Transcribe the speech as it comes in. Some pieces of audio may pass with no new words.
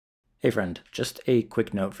Hey friend, just a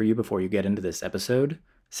quick note for you before you get into this episode.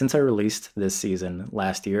 Since I released this season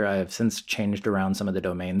last year, I have since changed around some of the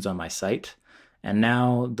domains on my site, and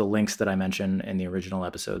now the links that I mention in the original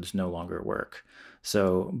episodes no longer work.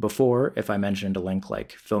 So before, if I mentioned a link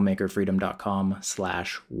like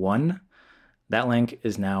filmmakerfreedom.com/one, that link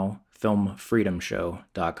is now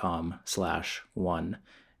filmfreedomshow.com/one,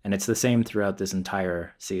 and it's the same throughout this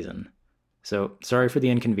entire season. So sorry for the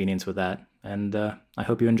inconvenience with that, and I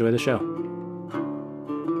hope you enjoy the show.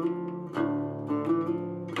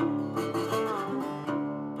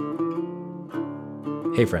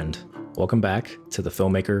 Hey friend, welcome back to the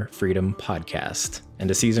Filmmaker Freedom Podcast, and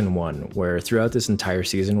to Season 1, where throughout this entire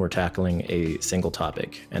season we're tackling a single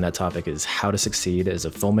topic, and that topic is how to succeed as a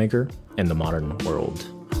filmmaker in the modern world.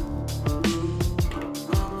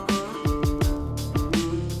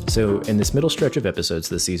 So in this middle stretch of episodes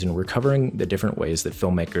this season, we're covering the different ways that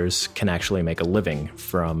filmmakers can actually make a living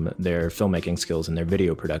from their filmmaking skills and their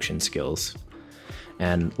video production skills.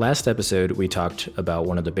 And last episode, we talked about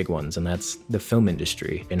one of the big ones, and that's the film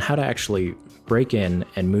industry and how to actually break in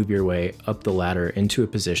and move your way up the ladder into a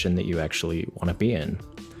position that you actually want to be in.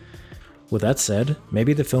 With that said,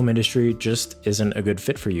 maybe the film industry just isn't a good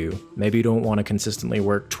fit for you. Maybe you don't want to consistently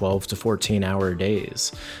work 12 to 14-hour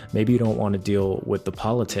days. Maybe you don't want to deal with the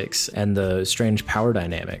politics and the strange power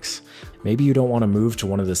dynamics. Maybe you don't want to move to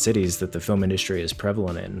one of the cities that the film industry is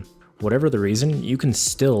prevalent in. Whatever the reason, you can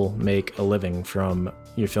still make a living from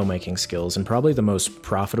your filmmaking skills, and probably the most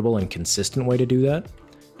profitable and consistent way to do that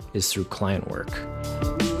is through client work.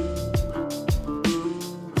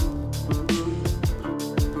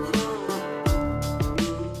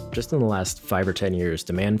 Just in the last 5 or 10 years,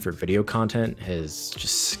 demand for video content has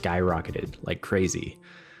just skyrocketed like crazy.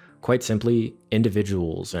 Quite simply,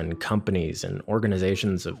 individuals and companies and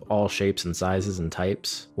organizations of all shapes and sizes and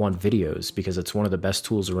types want videos because it's one of the best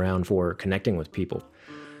tools around for connecting with people.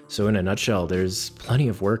 So in a nutshell, there's plenty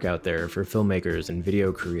of work out there for filmmakers and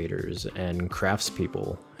video creators and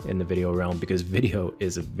craftspeople in the video realm, because video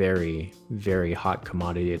is a very, very hot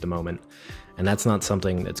commodity at the moment, and that's not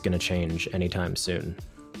something that's going to change anytime soon.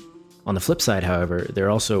 On the flip side, however, there are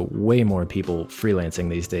also way more people freelancing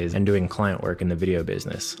these days and doing client work in the video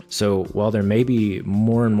business. So while there may be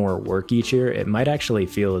more and more work each year, it might actually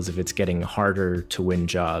feel as if it's getting harder to win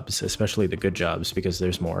jobs, especially the good jobs, because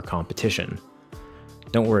there's more competition.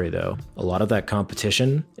 Don't worry though, a lot of that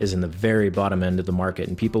competition is in the very bottom end of the market,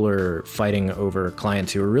 and people are fighting over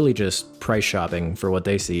clients who are really just price shopping for what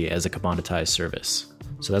they see as a commoditized service.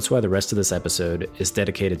 So that's why the rest of this episode is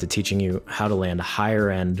dedicated to teaching you how to land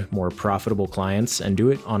higher end, more profitable clients and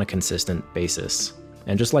do it on a consistent basis.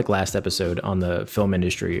 And just like last episode on the film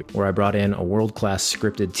industry, where I brought in a world-class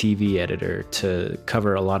scripted TV editor to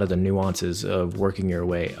cover a lot of the nuances of working your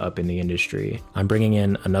way up in the industry, I'm bringing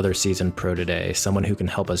in another seasoned pro today, someone who can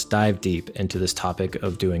help us dive deep into this topic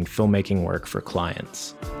of doing filmmaking work for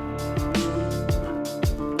clients.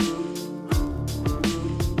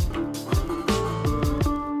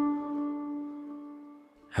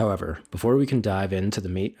 However, before we can dive into the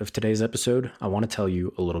meat of today's episode, I want to tell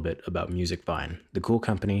you a little bit about Musicvine, the cool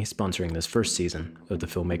company sponsoring this first season of the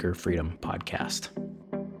Filmmaker Freedom Podcast.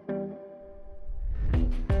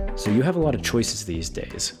 So you have a lot of choices these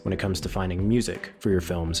days when it comes to finding music for your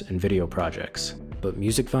films and video projects, but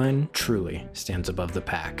Musicvine truly stands above the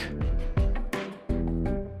pack.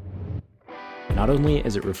 Not only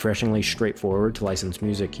is it refreshingly straightforward to license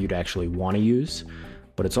music you'd actually want to use,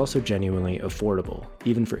 but it's also genuinely affordable,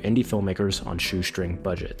 even for indie filmmakers on shoestring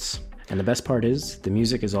budgets. And the best part is, the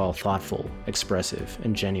music is all thoughtful, expressive,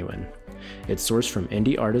 and genuine. It's sourced from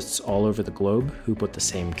indie artists all over the globe who put the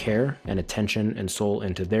same care and attention and soul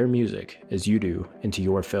into their music as you do into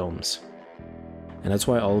your films. And that's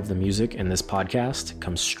why all of the music in this podcast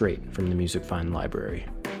comes straight from the Musicvine library.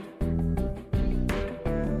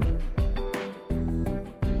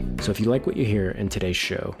 So if you like what you hear in today's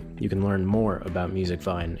show, you can learn more about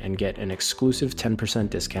Musicvine and get an exclusive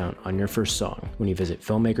 10% discount on your first song when you visit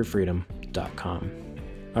filmmakerfreedom.com.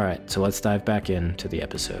 All right, so let's dive back into the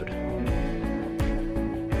episode.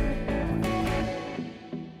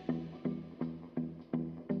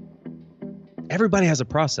 Everybody has a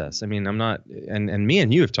process. I mean, I'm not, and me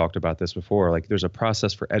and you have talked about this before. Like, there's a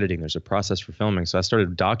process for editing, there's a process for filming. So I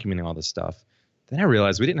started documenting all this stuff. Then I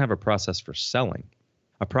realized we didn't have a process for selling.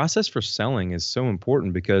 A process for selling is so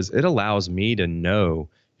important because it allows me to know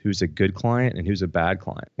who's a good client and who's a bad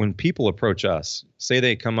client. When people approach us, say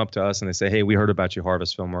they come up to us and they say, hey, we heard about you,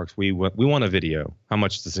 Harvest Filmworks. We want a video. How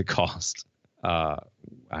much does it cost? I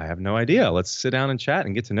have no idea. Let's sit down and chat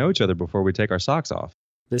and get to know each other before we take our socks off.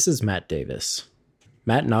 This is Matt Davis.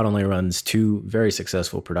 Matt not only runs two very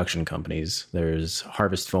successful production companies. There's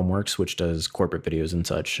Harvest Filmworks, which does corporate videos and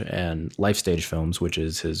such, and Lifestage Films, which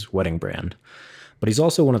is his wedding brand. But he's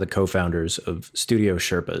also one of the co-founders of Studio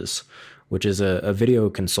Sherpas, which is a video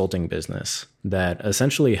consulting business that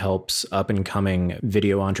essentially helps up-and-coming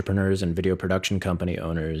video entrepreneurs and video production company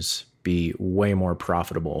owners be way more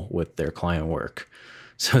profitable with their client work.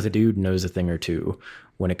 So the dude knows a thing or two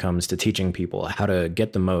when it comes to teaching people how to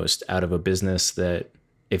get the most out of a business that,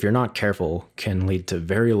 if you're not careful, can lead to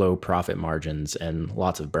very low profit margins and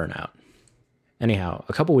lots of burnout. Anyhow,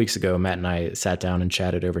 a couple weeks ago, Matt and I sat down and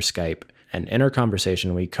chatted over Skype. And in our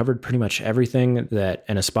conversation, we covered pretty much everything that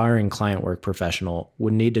an aspiring client work professional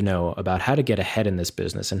would need to know about how to get ahead in this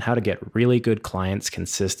business and how to get really good clients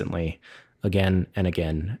consistently again and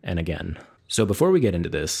again and again. So before we get into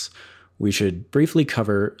this, we should briefly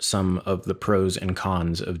cover some of the pros and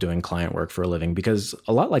cons of doing client work for a living, because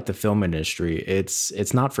a lot like the film industry,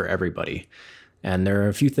 it's not for everybody. And there are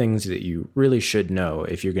a few things that you really should know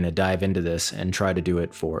if you're going to dive into this and try to do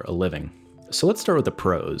it for a living. So let's start with the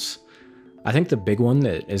pros. I think the big one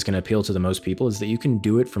that is going to appeal to the most people is that you can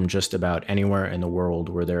do it from just about anywhere in the world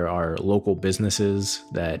where there are local businesses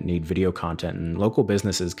that need video content. And local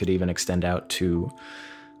businesses could even extend out to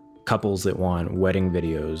couples that want wedding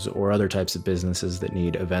videos or other types of businesses that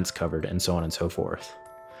need events covered and so on and so forth.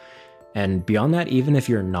 And beyond that, even if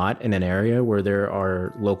you're not in an area where there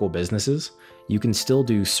are local businesses, you can still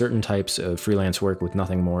do certain types of freelance work with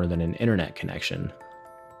nothing more than an internet connection.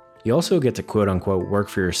 You also get to quote unquote work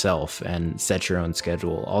for yourself and set your own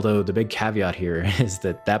schedule, although the big caveat here is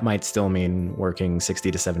that might still mean working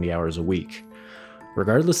 60 to 70 hours a week.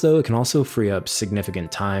 Regardless though, it can also free up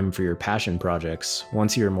significant time for your passion projects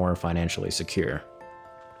once you're more financially secure.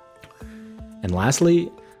 And lastly,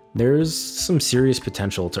 there's some serious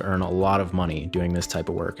potential to earn a lot of money doing this type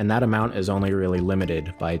of work, and that amount is only really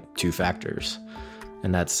limited by two factors,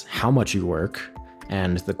 and that's how much you work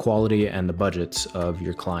and the quality and the budgets of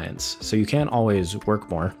your clients. So you can't always work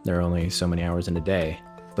more, there are only so many hours in a day,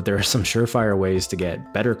 but there are some surefire ways to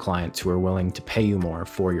get better clients who are willing to pay you more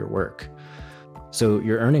for your work. So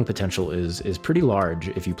your earning potential is pretty large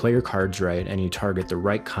if you play your cards right and you target the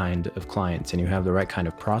right kind of clients and you have the right kind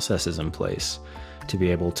of processes in place to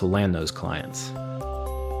be able to land those clients.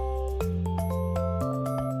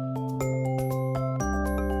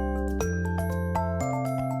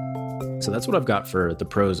 So that's what I've got for the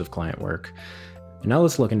pros of client work. And now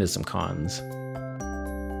let's look into some cons.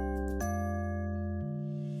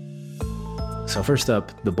 So first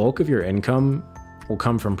up, the bulk of your income will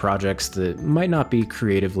come from projects that might not be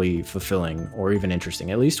creatively fulfilling or even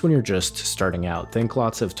interesting, at least when you're just starting out. Think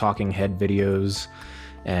lots of talking head videos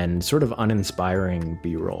and sort of uninspiring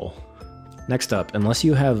B-roll. Next up, unless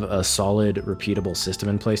you have a solid, repeatable system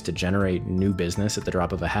in place to generate new business at the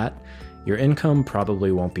drop of a hat, your income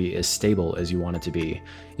probably won't be as stable as you want it to be.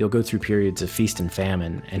 You'll go through periods of feast and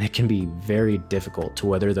famine, and it can be very difficult to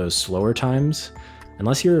weather those slower times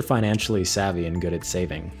unless you're financially savvy and good at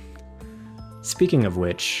saving. Speaking of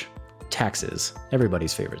which, taxes,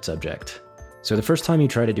 everybody's favorite subject. So the first time you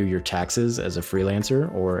try to do your taxes as a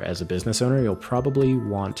freelancer or as a business owner, you'll probably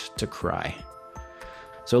want to cry.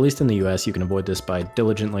 So at least in the US, you can avoid this by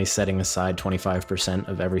diligently setting aside 25%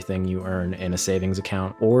 of everything you earn in a savings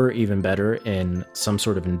account, or even better, in some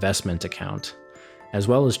sort of investment account, as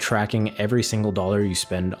well as tracking every single dollar you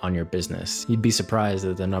spend on your business. You'd be surprised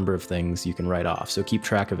at the number of things you can write off, so keep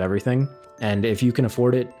track of everything. And if you can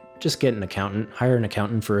afford it, just get an accountant, hire an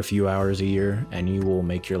accountant for a few hours a year, and you will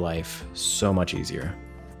make your life so much easier.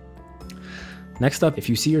 Next up, if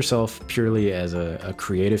you see yourself purely as a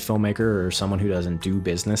creative filmmaker or someone who doesn't do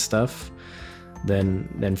business stuff, then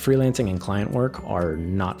freelancing and client work are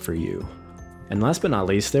not for you. And last but not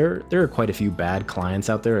least, there are quite a few bad clients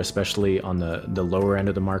out there, especially on the lower end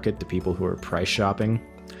of the market, the people who are price shopping.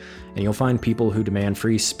 And you'll find people who demand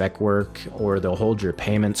free spec work, or they'll hold your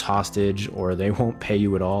payments hostage, or they won't pay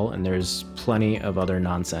you at all, and there's plenty of other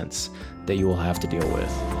nonsense that you will have to deal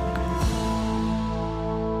with.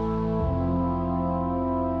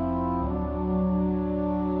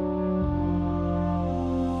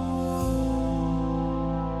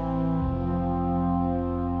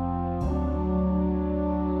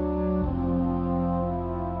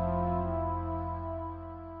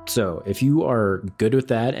 So if you are good with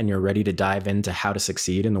that and you're ready to dive into how to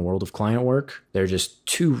succeed in the world of client work, there are just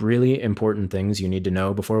two really important things you need to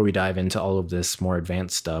know before we dive into all of this more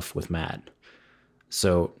advanced stuff with Matt.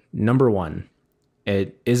 So number one,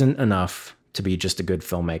 it isn't enough to be just a good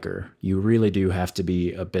filmmaker. You really do have to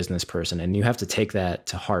be a business person, and you have to take that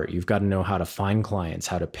to heart. You've got to know how to find clients,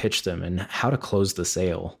 how to pitch them, and how to close the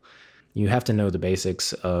sale. You have to know the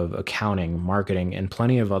basics of accounting, marketing, and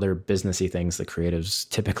plenty of other businessy things that creatives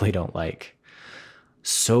typically don't like.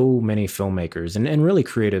 So many filmmakers and really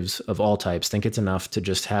creatives of all types think it's enough to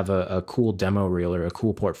just have a cool demo reel or a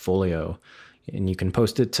cool portfolio. And you can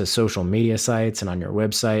post it to social media sites and on your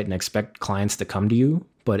website and expect clients to come to you,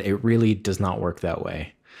 but it really does not work that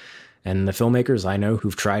way. And the filmmakers I know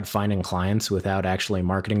who've tried finding clients without actually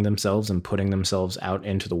marketing themselves and putting themselves out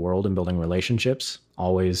into the world and building relationships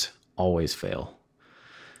always fail.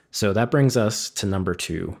 So that brings us to number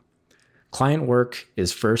 2. Client work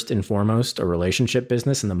is first and foremost a relationship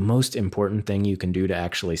business, and the most important thing you can do to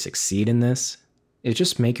actually succeed in this is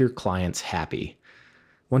just make your clients happy.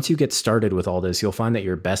 Once you get started with all this, you'll find that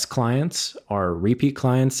your best clients are repeat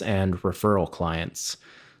clients and referral clients.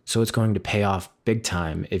 So it's going to pay off big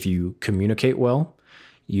time if you communicate well,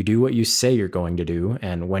 you do what you say you're going to do,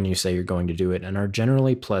 and when you say you're going to do it, and are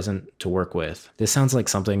generally pleasant to work with. This sounds like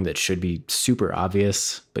something that should be super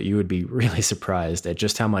obvious, but you would be really surprised at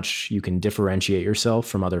just how much you can differentiate yourself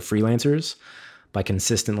from other freelancers by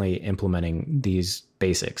consistently implementing these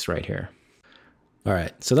basics right here. All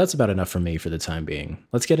right, so that's about enough for me for the time being.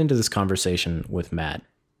 Let's get into this conversation with Matt.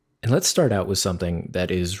 And let's start out with something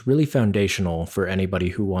that is really foundational for anybody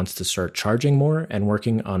who wants to start charging more and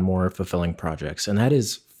working on more fulfilling projects. And that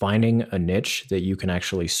is finding a niche that you can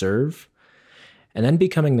actually serve, and then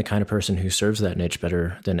becoming the kind of person who serves that niche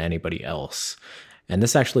better than anybody else. And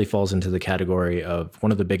this actually falls into the category of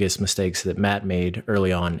one of the biggest mistakes that Matt made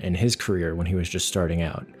early on in his career when he was just starting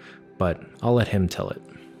out. But I'll let him tell it.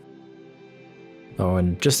 Oh,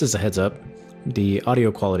 and just as a heads up, the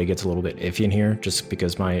audio quality gets a little bit iffy in here just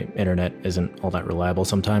because my internet isn't all that reliable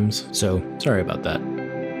sometimes, so sorry about that.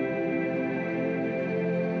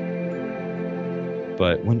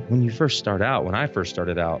 But when you first start out, when I first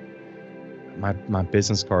started out, my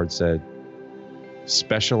business card said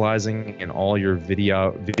specializing in all your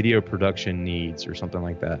video production needs or something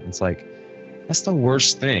like that. It's like, that's the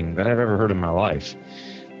worst thing that I've ever heard in my life.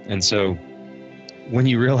 And so when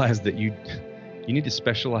you realize that you need to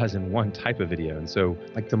specialize in one type of video. And so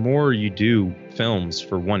like the more you do films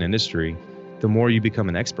for one industry, the more you become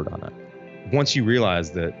an expert on it. Once you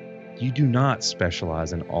realize that you do not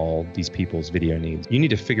specialize in all these people's video needs, you need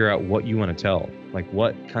to figure out what you want to tell. Like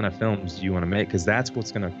what kind of films do you want to make? Because that's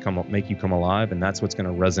what's going to make you come alive, and that's what's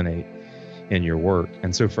going to resonate in your work.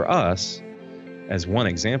 And so for us, as one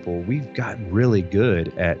example, we've gotten really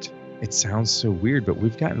good at, it sounds so weird, but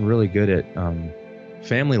we've gotten really good at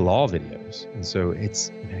family law videos. And so it's,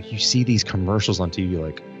 you see these commercials on TV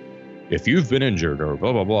like, if you've been injured or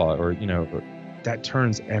blah, blah, blah, or, that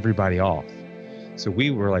turns everybody off. So we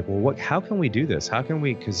were like, well, how can we do this? How can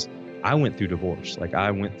we, because I went through divorce. Like I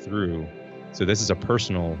went through, so this is a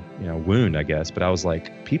personal, wound, I guess. But I was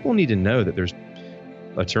like, people need to know that there's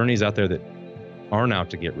attorneys out there that aren't out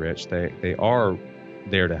to get rich. They are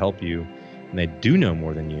there to help you, and they do know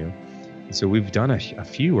more than you. So we've done a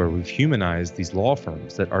few where we've humanized these law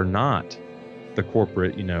firms that are not the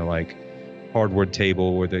corporate, like hardwood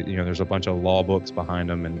table where there's a bunch of law books behind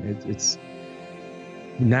them. And it's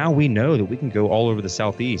now we know that we can go all over the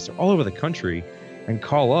Southeast or all over the country and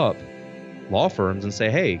call up law firms and say,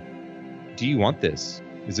 hey, do you want this?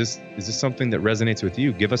 Is this something that resonates with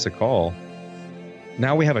you? Give us a call.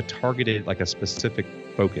 Now we have a targeted, like a specific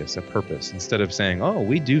focus, a purpose, instead of saying, oh,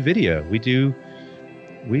 we do video.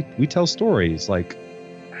 We tell stories. Like,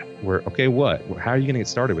 what? How are you going to get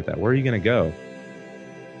started with that? Where are you going to go?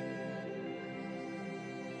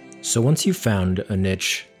 So once you've found a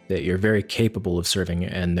niche that you're very capable of serving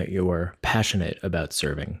and that you're passionate about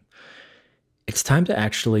serving, it's time to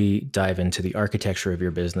actually dive into the architecture of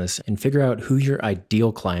your business and figure out who your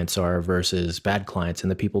ideal clients are versus bad clients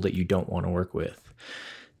and the people that you don't want to work with.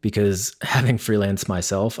 Because having freelanced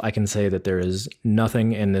myself, I can say that there is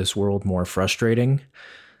nothing in this world more frustrating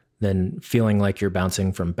than feeling like you're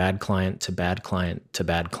bouncing from bad client to bad client to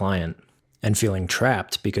bad client and feeling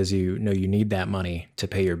trapped because you know you need that money to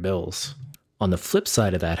pay your bills. On the flip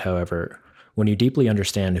side of that, however, when you deeply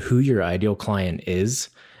understand who your ideal client is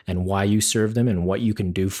and why you serve them and what you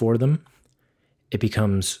can do for them, it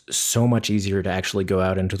becomes so much easier to actually go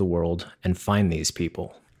out into the world and find these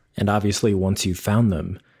people. And obviously, once you've found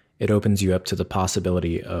them, it opens you up to the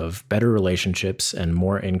possibility of better relationships and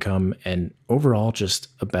more income and overall just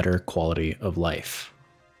a better quality of life.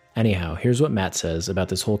 Anyhow, here's what Matt says about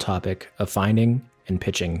this whole topic of finding and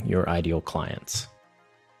pitching your ideal clients.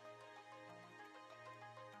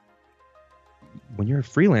 When you're a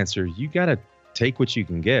freelancer, you got to take what you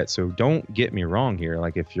can get. So don't get me wrong here.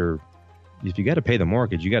 Like if you got to pay the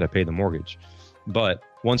mortgage, you got to pay the mortgage. But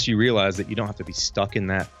once you realize that you don't have to be stuck in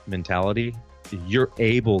that mentality, you're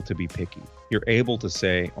able to be picky. You're able to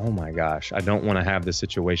say, oh my gosh, I don't want to have this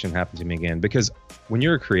situation happen to me again. Because when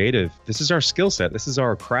you're a creative, this is our skill set. This is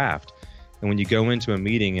our craft. And when you go into a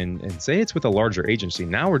meeting and say it's with a larger agency,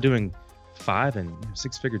 now we're doing 5 and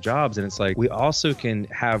 6-figure jobs. And it's like, we also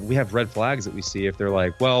we have red flags that we see if they're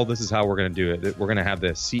like, well, this is how we're going to do it. We're going to have the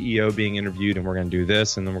CEO being interviewed and we're going to do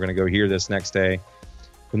this. And then we're going to go here this next day.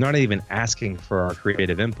 We're not even asking for our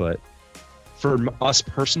creative input. For us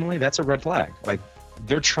personally, that's a red flag. Like,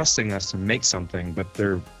 they're trusting us to make something, but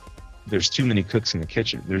there's too many cooks in the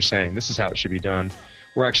kitchen. They're saying, this is how it should be done.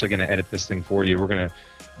 We're actually going to edit this thing for you. We're going to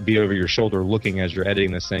be over your shoulder looking as you're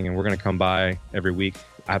editing this thing, and we're going to come by every week.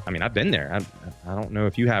 I mean, I've been there. I don't know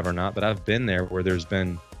if you have or not, but I've been there where there's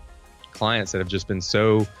been clients that have just been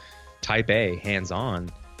so type A, hands-on.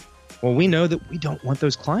 Well, we know that we don't want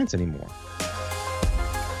those clients anymore.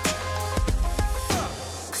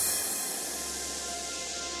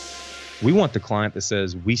 We want the client that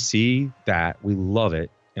says, we see that, we love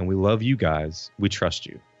it, and we love you guys. We trust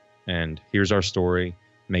you. And here's our story.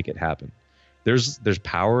 Make it happen. There's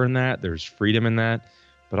power in that. There's freedom in that.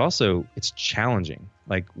 But also, it's challenging.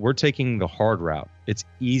 Like, we're taking the hard route. It's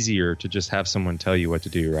easier to just have someone tell you what to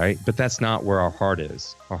do, right? But that's not where our heart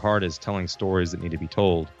is. Our heart is telling stories that need to be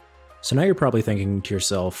told. So now you're probably thinking to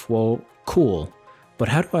yourself, well, cool. But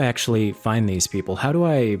how do I actually find these people? How do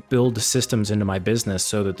I build systems into my business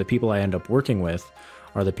so that the people I end up working with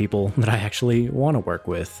are the people that I actually want to work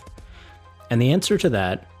with? And the answer to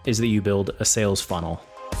that is that you build a sales funnel.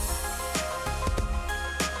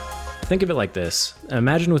 Think of it like this.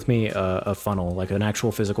 Imagine with me a funnel, like an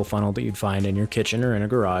actual physical funnel that you'd find in your kitchen or in a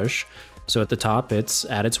garage. So at the top, it's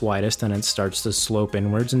at its widest and it starts to slope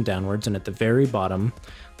inwards and downwards. And at the very bottom,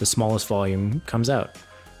 the smallest volume comes out.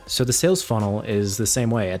 So the sales funnel is the same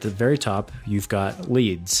way. At the very top, you've got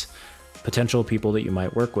leads, potential people that you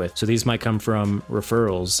might work with. So these might come from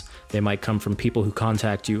referrals. They might come from people who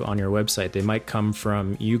contact you on your website. They might come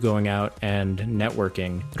from you going out and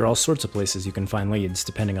networking. There are all sorts of places you can find leads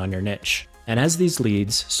depending on your niche. And as these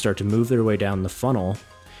leads start to move their way down the funnel,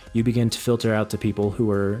 you begin to filter out the people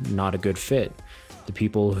who are not a good fit, the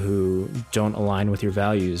people who don't align with your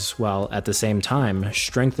values, while at the same time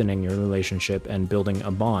strengthening your relationship and building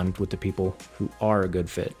a bond with the people who are a good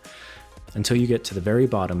fit, until you get to the very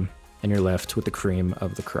bottom and you're left with the cream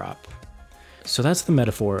of the crop. So that's the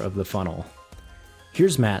metaphor of the funnel.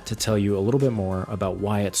 Here's Matt to tell you a little bit more about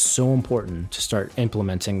why it's so important to start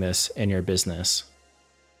implementing this in your business.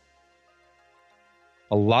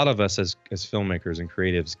 A lot of us as filmmakers and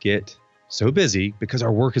creatives get so busy because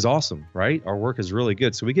our work is awesome, right? Our work is really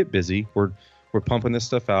good. So we get busy. We're pumping this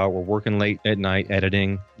stuff out. We're working late at night,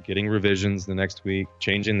 editing, getting revisions the next week,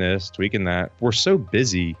 changing this, tweaking that. We're so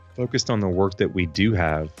busy, focused on the work that we do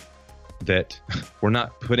have, that we're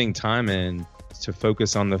not putting time in to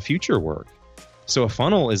focus on the future work. So a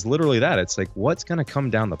funnel is literally that. It's like, what's going to come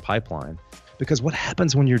down the pipeline? Because what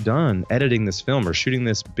happens when you're done editing this film or shooting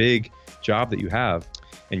this big job that you have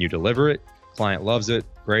and you deliver it, client loves it,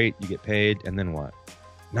 great, you get paid, and then what?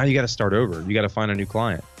 Now you got to start over. You got to find a new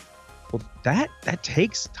client. Well, that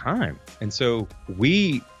takes time. And so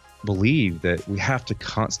we believe that we have to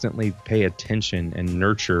constantly pay attention and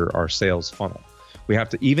nurture our sales funnel. We have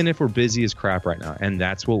to, even if we're busy as crap right now, and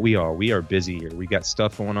that's what we are. We are busy here. We got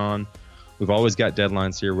stuff going on. We've always got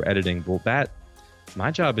deadlines here. We're editing. Well,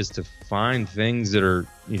 my job is to find things that are,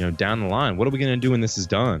 down the line. What are we going to do when this is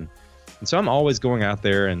done? And so I'm always going out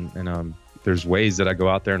there and there's ways that I go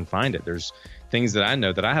out there and find it. There's things that I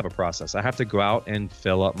know that I have a process. I have to go out and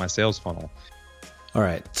fill up my sales funnel. All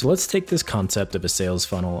right, so let's take this concept of a sales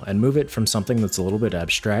funnel and move it from something that's a little bit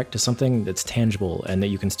abstract to something that's tangible and that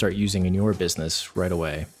you can start using in your business right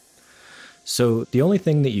away. So the only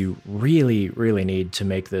thing that you really, really need to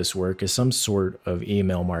make this work is some sort of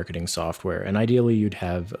email marketing software. And ideally, you'd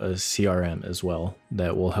have a CRM as well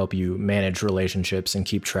that will help you manage relationships and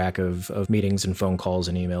keep track of meetings and phone calls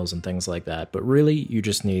and emails and things like that. But really, you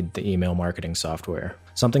just need the email marketing software,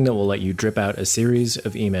 something that will let you drip out a series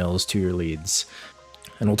of emails to your leads.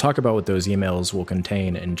 And we'll talk about what those emails will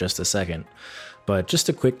contain in just a second. But just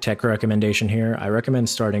a quick tech recommendation here. I recommend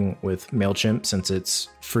starting with MailChimp since it's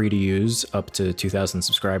free to use up to 2,000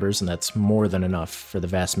 subscribers, and that's more than enough for the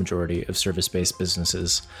vast majority of service-based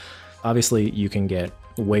businesses. Obviously, you can get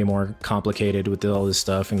way more complicated with all this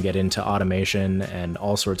stuff and get into automation and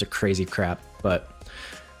all sorts of crazy crap, but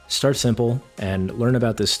start simple and learn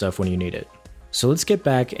about this stuff when you need it. So let's get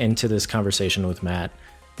back into this conversation with Matt,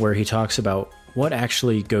 where he talks about what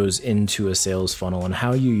actually goes into a sales funnel and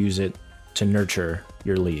how you use it to nurture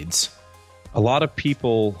your leads. A lot of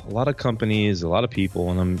people, a lot of companies, a lot of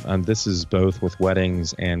people, and this is both with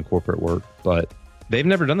weddings and corporate work, but they've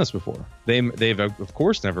never done this before. They've of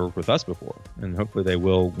course never worked with us before, and hopefully they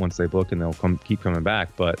will once they book, and they'll keep coming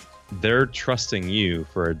back. But they're trusting you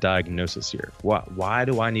for a diagnosis here. Why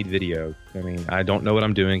do I need video? I mean, I don't know what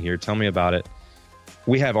I'm doing here. Tell me about it.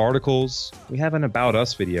 We have articles. We have an About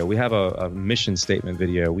Us video. We have a mission statement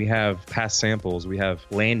video. We have past samples. We have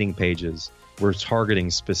landing pages. We're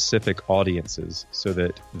targeting specific audiences so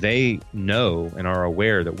that they know and are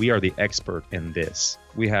aware that we are the expert in this.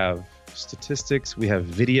 We have statistics. We have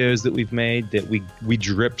videos that we've made that we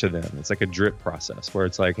drip to them. It's like a drip process where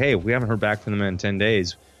it's like, hey, if we haven't heard back from them in 10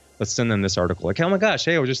 days, let's send them this article. Like, oh my gosh,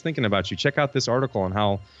 hey, I was just thinking about you. Check out this article on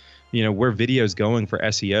how, where video is going for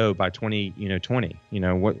SEO by 2020.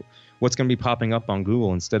 What's going to be popping up on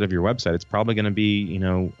Google instead of your website? It's probably going to be,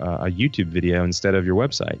 a YouTube video instead of your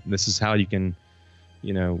website. This is how you can,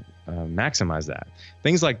 maximize that.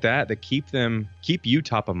 Things like that keep you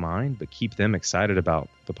top of mind, but keep them excited about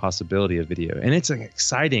the possibility of video. And it's an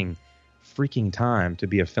exciting freaking time to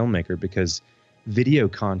be a filmmaker because video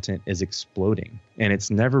content is exploding and it's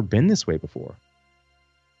never been this way before.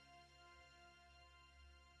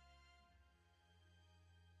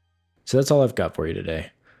 So that's all I've got for you today.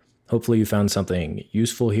 Hopefully you found something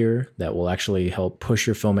useful here that will actually help push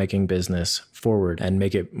your filmmaking business forward and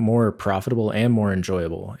make it more profitable and more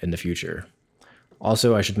enjoyable in the future.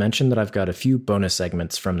 Also, I should mention that I've got a few bonus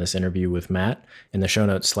segments from this interview with Matt in the show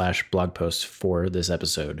notes / blog post for this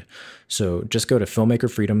episode. So just go to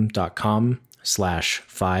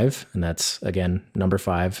filmmakerfreedom.com/5, and that's, again, number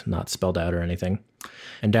 5, not spelled out or anything.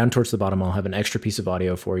 And down towards the bottom, I'll have an extra piece of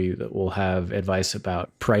audio for you that will have advice about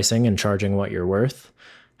pricing and charging what you're worth,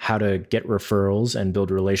 how to get referrals and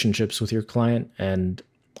build relationships with your client, and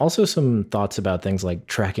also some thoughts about things like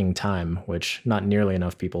tracking time, which not nearly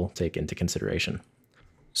enough people take into consideration.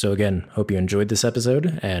 So again, hope you enjoyed this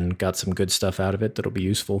episode and got some good stuff out of it that'll be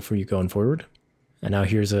useful for you going forward. And now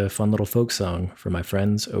here's a fun little folk song for my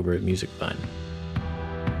friends over at Musicvine.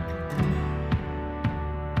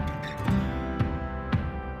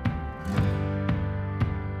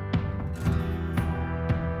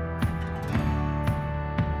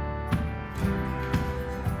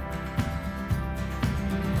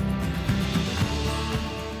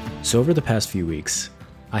 So over the past few weeks,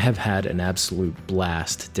 I have had an absolute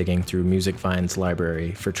blast digging through Musicvine's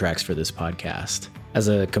library for tracks for this podcast. As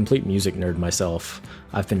a complete music nerd myself,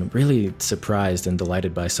 I've been really surprised and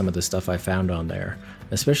delighted by some of the stuff I found on there,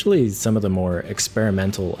 especially some of the more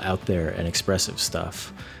experimental, out there, and expressive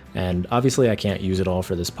stuff. And obviously I can't use it all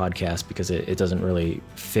for this podcast because it doesn't really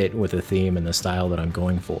fit with the theme and the style that I'm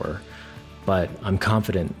going for. But I'm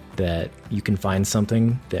confident that you can find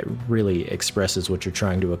something that really expresses what you're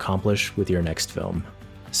trying to accomplish with your next film.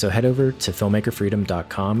 So head over to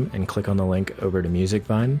filmmakerfreedom.com and click on the link over to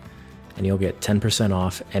Musicvine, and you'll get 10%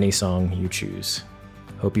 off any song you choose.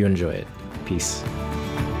 Hope you enjoy it. Peace.